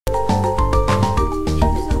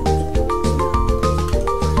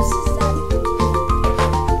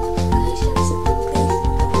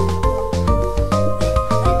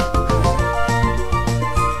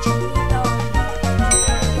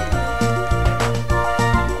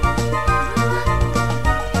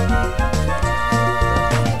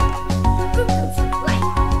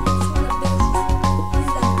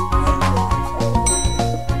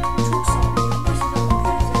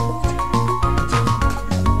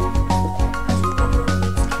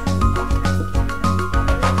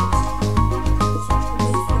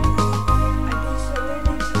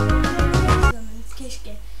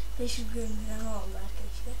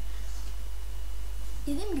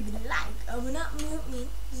yapmayı unutmayın.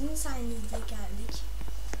 Sizin sayenizde geldik.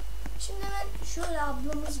 Şimdi hemen şöyle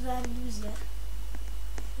ablamız verdi bize.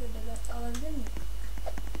 Şöyle ben alabilir miyim?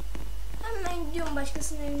 Hemen gidiyorum,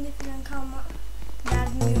 başkasının evinde falan kalma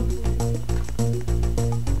derdim yok bu.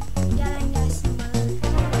 Gelen gelsin bana.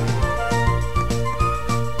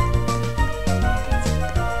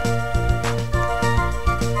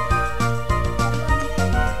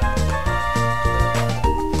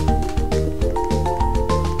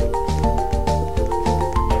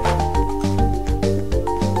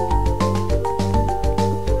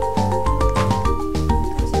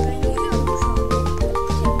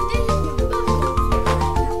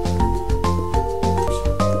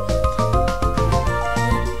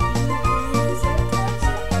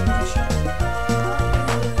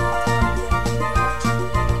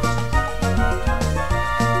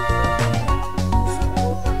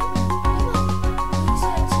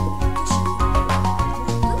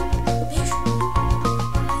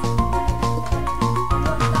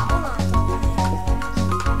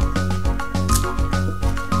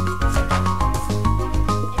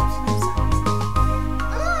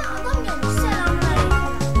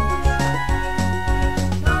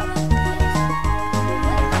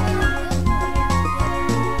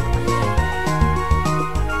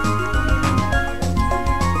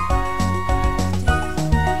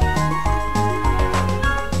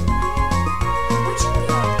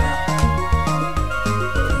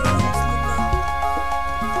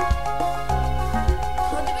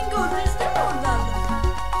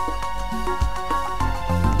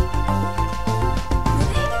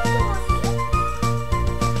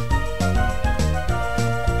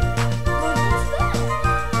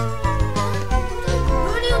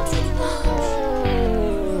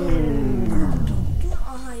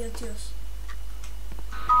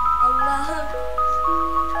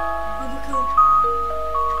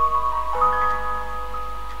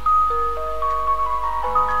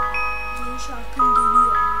 Şarkım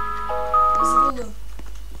geliyor. Hızlı olun.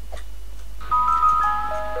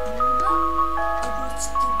 Burada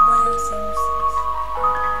akustik bayağı sevmişsiniz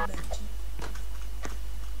bence.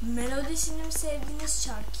 Melodisini mi sevdiğiniz,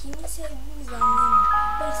 şarkıyı mı sevdiğiniz anlayamadım.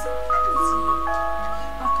 Neyse, müziği.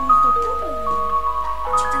 Aklımızda bu mu?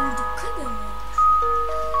 Çıktığımızda kadın mı?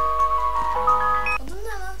 Adın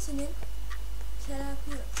ne lan senin?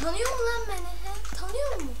 Terapi. Tanıyor mu lan beni? He?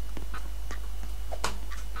 Tanıyor mu?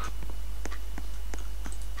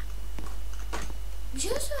 Bir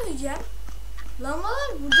şey söyleyeceğim. Lambalar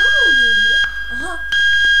burada mı oluyordu? Aha.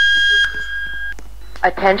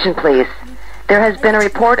 Attention please. There has been a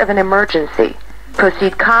report of an emergency.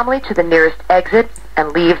 Proceed calmly to the nearest exit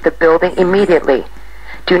and leave the building immediately.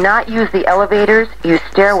 Do not use the elevators. Use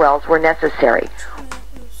stairwells where necessary.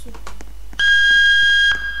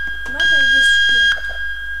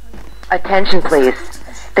 Attention please.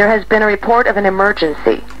 There has been a report of an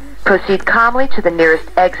emergency. Proceed calmly to the nearest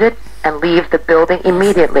exit and leave the building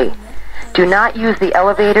immediately. Do not use the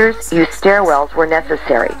elevators. Use stairwells where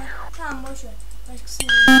necessary.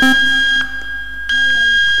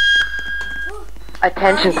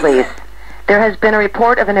 Attention please. There has been a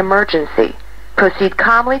report of an emergency. Proceed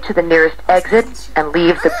calmly to the nearest exit and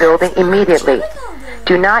leave the building immediately.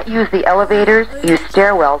 Do not use the elevators. Use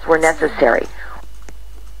stairwells where necessary.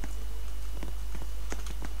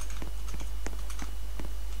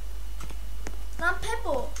 Lan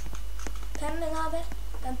Pepo. Pembe ne haber?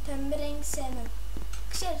 Ben pembe rengi sevmem.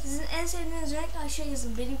 Arkadaşlar sizin en sevdiğiniz renk aşağı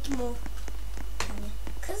yazın. Benimki mor. Hani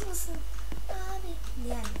kız mısın? Abi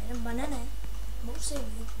diyenlerim bana ne? Mor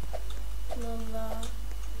seviyorum. Valla.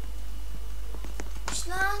 İşte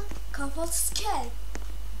lan kafasız kel.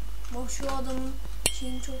 Bak şu adamın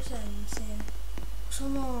şeyini çok sevdim seni.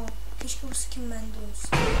 Sana keşke bu skin bende olsun.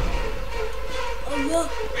 Allah.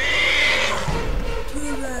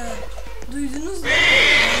 Tövbe. Duydunuz mu?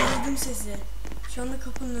 Duydum sesi. Şu anda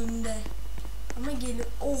kapının önünde. Ama geliyor.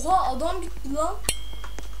 Oha adam bitti lan.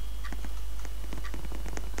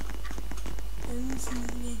 Emin misiniz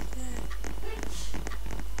gençler?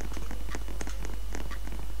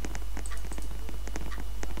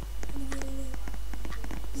 Hadi gelelim.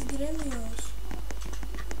 Biz giremiyoruz.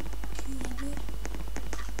 201.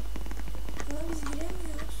 Ama biz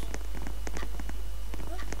giremiyoruz.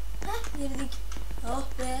 Hah girdik.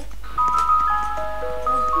 Oh be.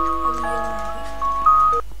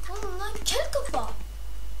 Oğlum lan kel kafa.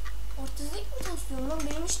 Ortadaki mi tosluyorsun lan?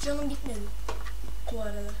 Benim hiç canım gitmedi bu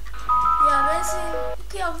arada. Ya ben senin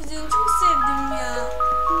kıyafetini çok sevdim ya.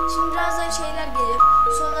 Şimdi birazdan şeyler gelir.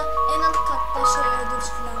 Sonra en alt katta şey ödür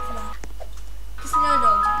falan. Kesin öyle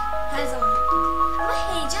olacak. Her zaman. Ama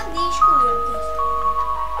heyecan değişik oluyor arkadaşlar.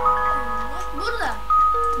 Burada.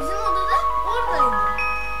 Bizim odada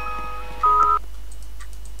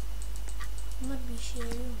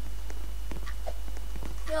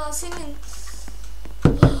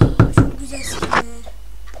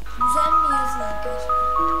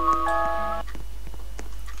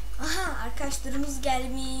arkadaşlarımız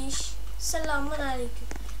gelmiş. Selamun aleyküm.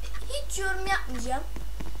 Hiç yorum yapmayacağım.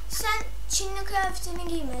 Sen Çinli kıyafetini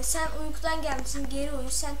giyme. Sen uykudan gelmişsin, geri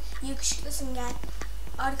uyu. Sen yakışıklısın, gel.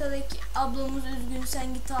 Arkadaki ablamız üzgün,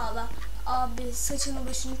 sen git ağla. Abi saçını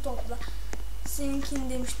başını topla. Seninkini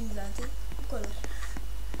demiştim zaten. Bu kadar.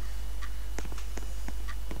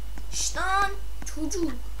 Şşt lan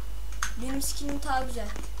çocuk. Benim skinim daha güzel.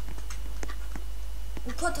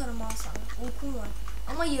 Ok atarım al sana. Okum var.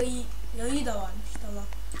 Ama yayı da varmış, tamam.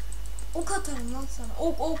 Ok atarım lan sana.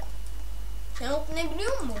 Ok. Sen ok ne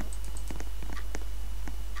biliyor musun?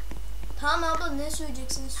 Tamam abla, ne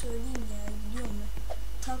söyleyeceksin söyleyeyim ya. Gidiyorum ben.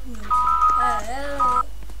 Takmıyorum.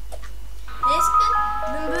 Eskiden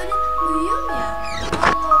ben böyle uyuyorum ya.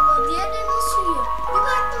 Allah Allah, diğerleri nasıl uyuyor? Bir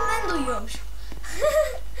baktım ben de uyuyormuşum.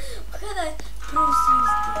 O kadar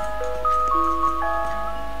prosuyuz diye.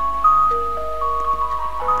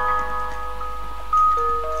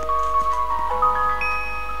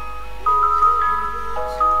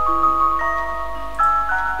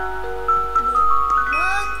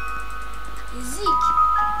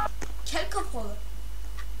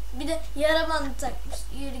 Bir de yara bandı takmış.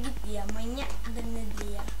 Yürü git ya, manyak mıdır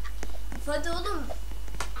nedir ya. Hadi oğlum.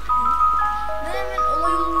 Ben hemen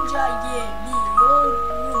olay olunca geliyorum.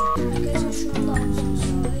 Arkadaşlar şu anda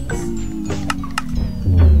asansördayız.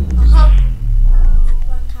 Aha.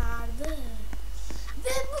 Bakardı.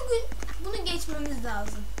 Ve bugün bunu geçmemiz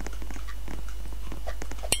lazım.